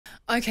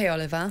Okay,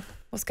 Oliver,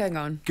 what's going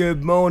on?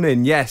 Good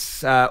morning.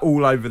 Yes,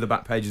 all over the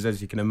back pages,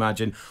 as you can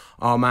imagine.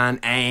 Our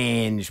man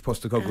Ange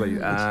Postecoglou.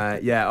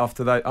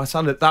 After that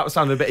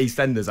sounded a bit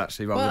EastEnders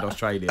actually, rather than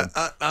Australian.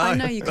 I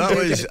know you can. That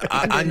was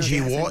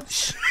Angie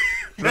Watts,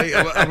 right?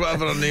 Or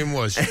whatever her name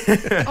was.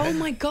 Oh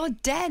my God,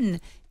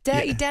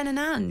 Dirty Den and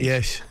Ange.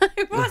 Yes.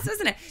 It was,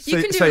 wasn't it?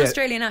 You can do an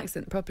Australian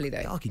accent properly,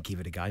 though. I could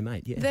give it a go,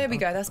 mate. Yeah. There we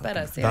go. That's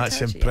better. See,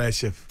 that's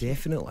impressive.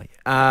 Definitely.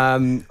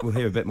 We'll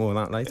hear a bit more of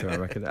that later, I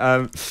reckon.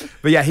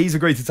 But yeah, he's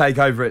agreed to take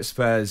over at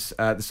Spurs.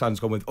 The Sun's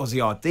gone with Ozzy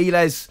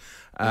Ardiles,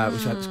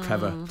 which was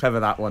clever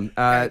that one.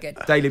 Very good.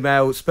 Daily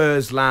Mail,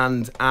 Spurs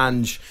land,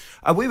 Ange.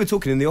 We were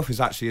talking in the office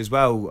actually as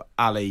well,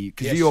 Ali,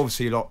 because you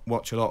obviously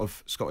watch a lot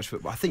of Scottish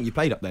football. I think you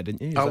played up there,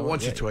 didn't you?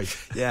 Once or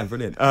twice. Yeah,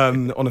 brilliant.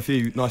 On a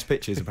few nice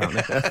pitches,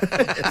 apparently.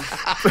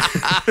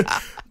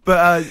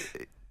 But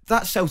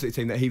that Celtic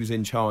team that he was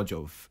in charge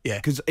of,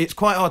 because it's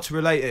quite hard to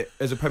relate it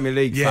as a Premier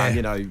League fan.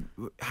 You know,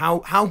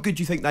 how good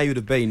do you think they would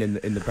have been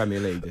in the Premier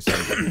League this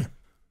season?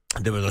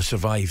 They would have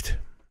survived.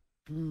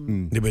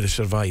 They would have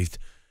survived.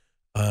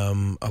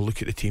 I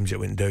look at the teams that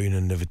went down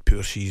and they've had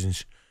poor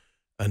seasons,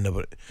 and they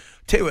were.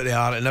 Tell you what they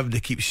are, and everybody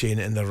keeps saying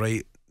it, and they're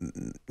right.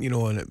 You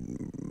know, and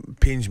it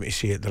pains me to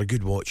say it. They're a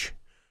good watch.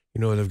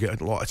 You know, they've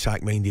got a lot of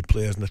attack-minded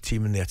players in their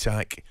team in the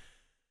attack.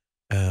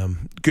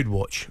 Good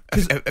watch.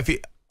 If you,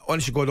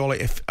 honestly, God, Ollie,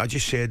 if I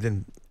just said,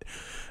 and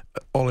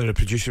Ollie, the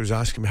producer, was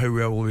asking me how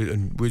well,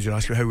 and Woods were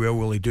asking me how well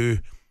will he do.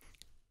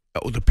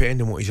 It'll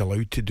depend on what he's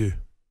allowed to do.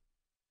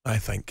 I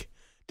think,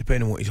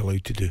 depending on what he's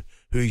allowed to do,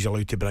 who he's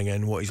allowed to bring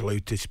in, what he's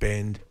allowed to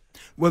spend.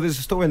 Well, there's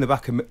a story in the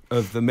back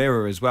of the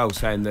Mirror as well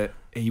saying that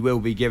he will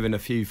be given a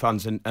few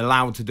funds and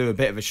allowed to do a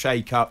bit of a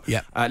shake-up,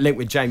 linked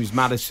with James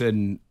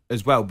Maddison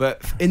as well.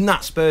 But in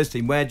that Spurs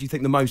team, where do you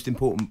think the most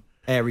important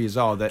areas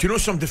are? That, do you know,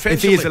 some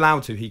defensively, if he is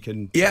allowed to, he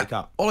can shake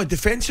up. Only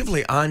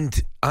defensively and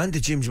the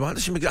James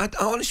Maddison. Because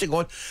I honestly,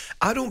 God,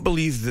 I don't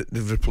believe that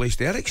they've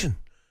replaced Eriksen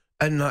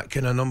in that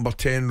kind of number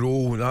 10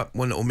 role, that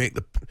one that will make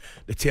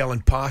the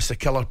telling pass, the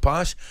killer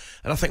pass.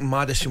 And I think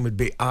Maddison would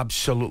be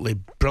absolutely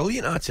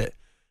brilliant at it.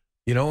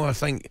 You know, I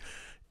think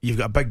you've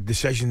got a big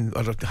decision,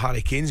 or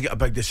Harry Kane's got a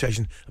big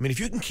decision. I mean, if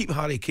you can keep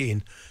Harry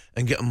Kane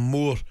and get him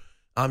more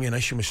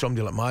ammunition with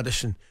somebody like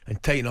Maddison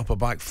and tighten up a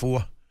back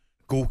four,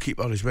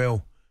 goalkeeper as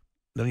well,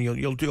 then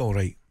you'll do all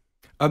right.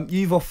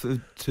 You've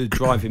offered to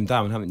drive him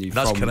down, haven't you?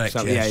 That's correct.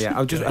 Yes.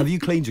 Yeah. Have you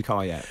cleaned your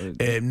car yet?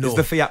 No. Is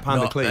the Fiat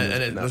Panda clean?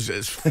 And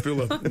it's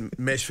full of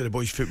mess for the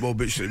boys' football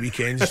boots at the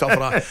weekend and stuff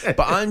like that.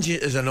 But Angie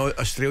is an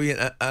Australian,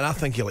 and I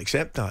think he'll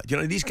accept that. You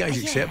know, these guys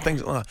accept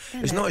things like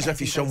that. It's not as if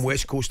he's some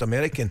West Coast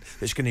American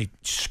that's going to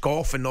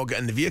scoff and not get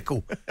in the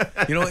vehicle.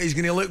 You know, he's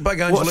going to look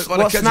big. Angie, look like a kid.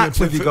 What snacks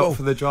have you got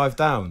for the drive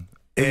down?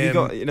 Have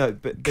you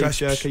got, beef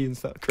jerky and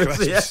stuff?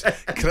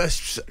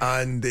 Crisps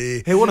and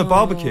he'll want a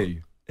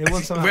barbecue. Well,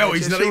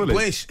 he's in the right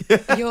place.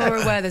 You're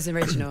a Werther's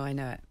original, I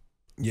know it.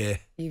 Yeah,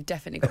 you've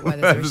definitely got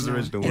Werther's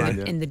original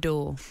in the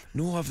door.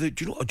 No, do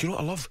you know what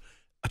I love?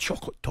 A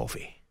chocolate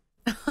toffee.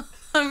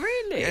 Oh,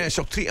 really? Yeah,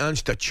 so I'll treat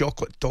Ange to a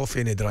chocolate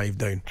toffee in a drive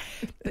down.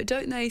 But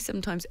don't they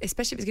sometimes,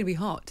 especially if it's going to be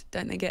hot,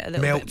 don't they get a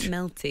little bit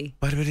melty?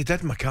 By the way, they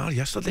did in my car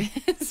yesterday.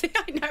 See,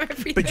 I know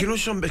everything. But you know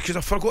something, because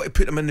I forgot to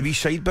put them in the wee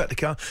side bit of the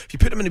car. If you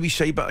put them in the wee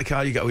side bit of the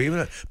car, you get away with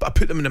it. But I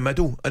put them in the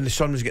middle and the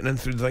sun was getting in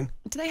through the thing.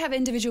 Do they have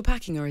individual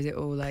packing, or is it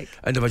all like...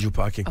 Individual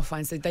packing. Oh,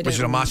 fine, so they don't... Which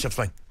is a massive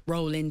thing.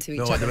 Roll into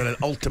each other. No, they've been an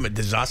ultimate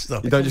disaster.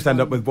 You don't just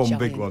end up with one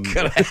big one.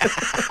 Well,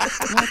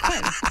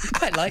 I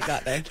quite like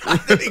that, though.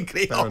 That'd be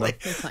great.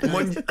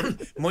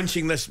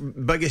 Munching this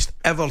biggest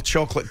ever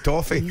chocolate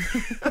toffee.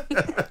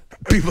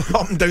 People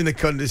up and down the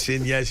country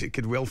saying yes, it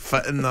could well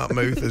fit in that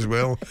mouth as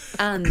well.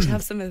 And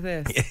have some of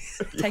this.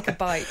 Take a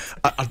bite.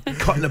 I'm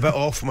cutting a bit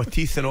off my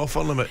teeth and offer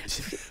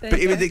limits. But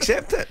he would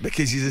accept it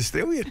because he's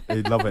Australian.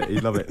 He'd love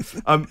it.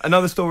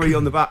 Another story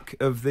on the back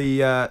of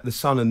the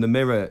Sun and the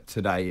Mirror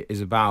today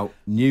is about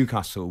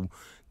Newcastle.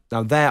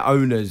 Now, their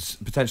owners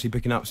potentially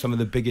picking up some of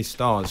the biggest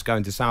stars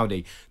going to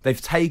Saudi.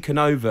 They've taken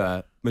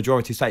over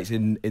majority stakes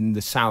in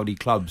the Saudi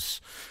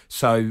clubs.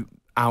 So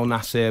Al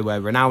Nassr,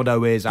 where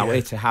Ronaldo is, Al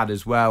Ittihad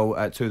as well,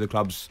 two of the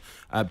clubs.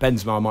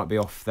 Benzema might be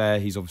off there.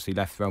 He's obviously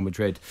left Real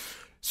Madrid.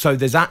 So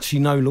there's actually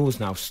no laws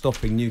now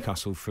stopping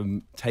Newcastle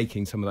from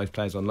taking some of those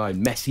players on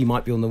loan. Messi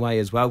might be on the way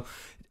as well.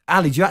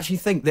 Ali, do you actually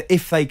think that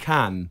if they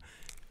can,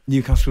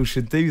 Newcastle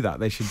should do that?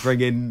 They should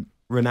bring in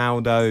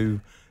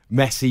Ronaldo,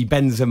 Messi,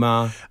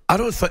 Benzema. I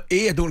don't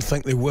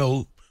think they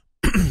will,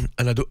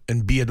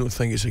 and B, I don't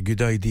think it's a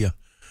good idea.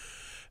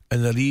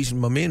 And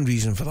my main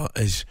reason for that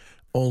is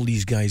all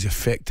these guys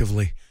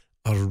effectively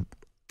are,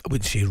 I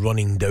wouldn't say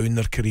running down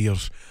their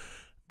careers,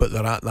 but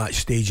they're at that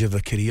stage of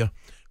their career.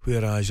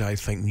 Whereas I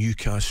think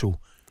Newcastle,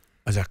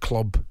 as a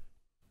club,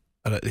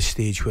 are at the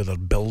stage where they're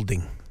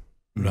building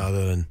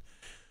rather than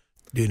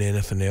doing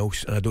anything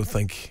else. And I don't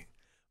think,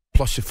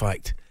 plus the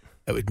fact,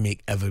 it would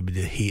make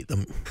everybody hate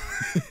them.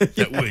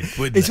 It would,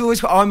 wouldn't It's it?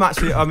 always.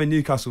 I'm a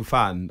Newcastle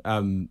fan.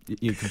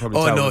 You can probably.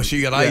 Oh tell no! me. So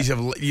your eyes have.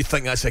 You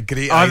think that's a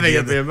great I idea? think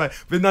it'd be amazing.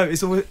 But no,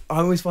 it's always. I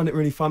always find it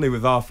really funny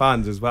with our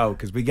fans as well,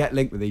 because we get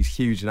linked with these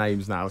huge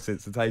names now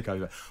since the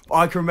takeover. But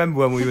I can remember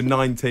when we were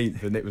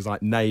 19th and it was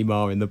like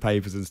Neymar in the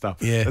papers and stuff.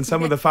 Yeah. And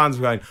some of the fans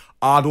were going,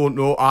 "I don't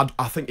know.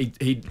 I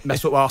think he'd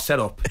mess up our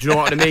setup. Do you know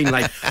what I mean?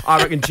 Like,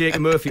 I reckon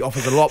Jacob Murphy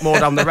offers a lot more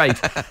down the rate."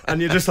 And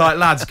you're just like,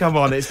 lads, come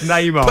on, it's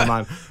Neymar,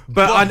 man.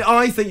 But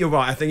I think you're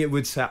right. I think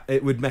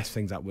it would mess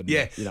things up, wouldn't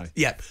it? You know.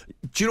 Yeah.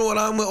 Do you know what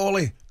I'm with,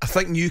 Ollie? I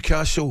think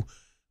Newcastle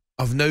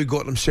have now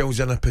got themselves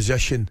in a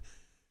position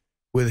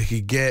where they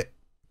could get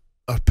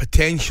or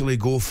potentially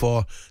go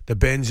for the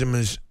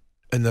Benzemas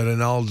and the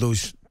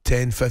Ronaldos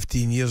 10,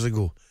 15 years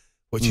ago,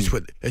 which is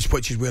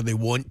where they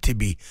want to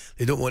be.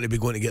 They don't want to be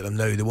going to get them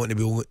now. They want to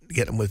be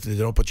get them with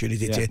the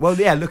opportunity to. Well,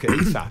 yeah. Look at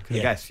Isak. I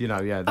guess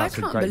that's I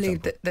can't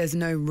believe that there's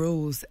no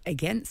rules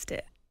against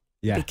it.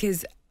 Yeah.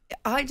 Because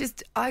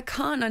I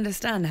can't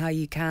understand how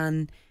you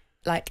can,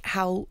 like,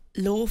 how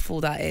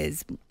lawful that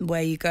is,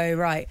 where you go,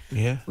 right,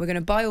 we're going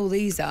to buy all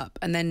these up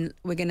and then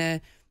we're going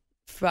to,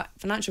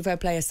 financial fair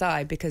play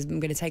aside, because I'm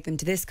going to take them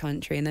to this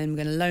country and then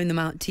we're going to loan them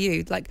out to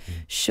you. Like,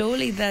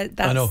 surely that's...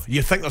 I know.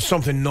 You think there's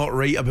something not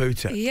right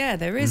about it. Yeah,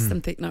 there is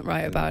something not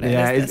right about it.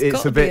 Yeah,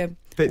 it's a bit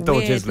dodgy,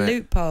 weird isn't it?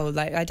 loophole.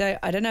 Like, I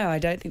don't know. I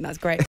don't think that's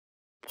great.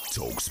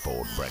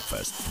 talkSPORT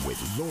Breakfast with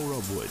Laura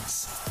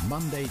Woods.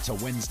 Monday to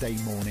Wednesday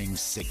morning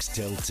 6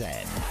 till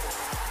 10.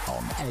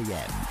 On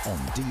AM, on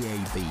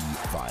DAB,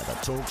 via the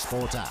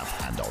talkSPORT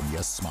app and on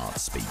your smart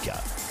speaker.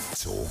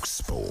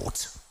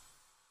 talkSPORT.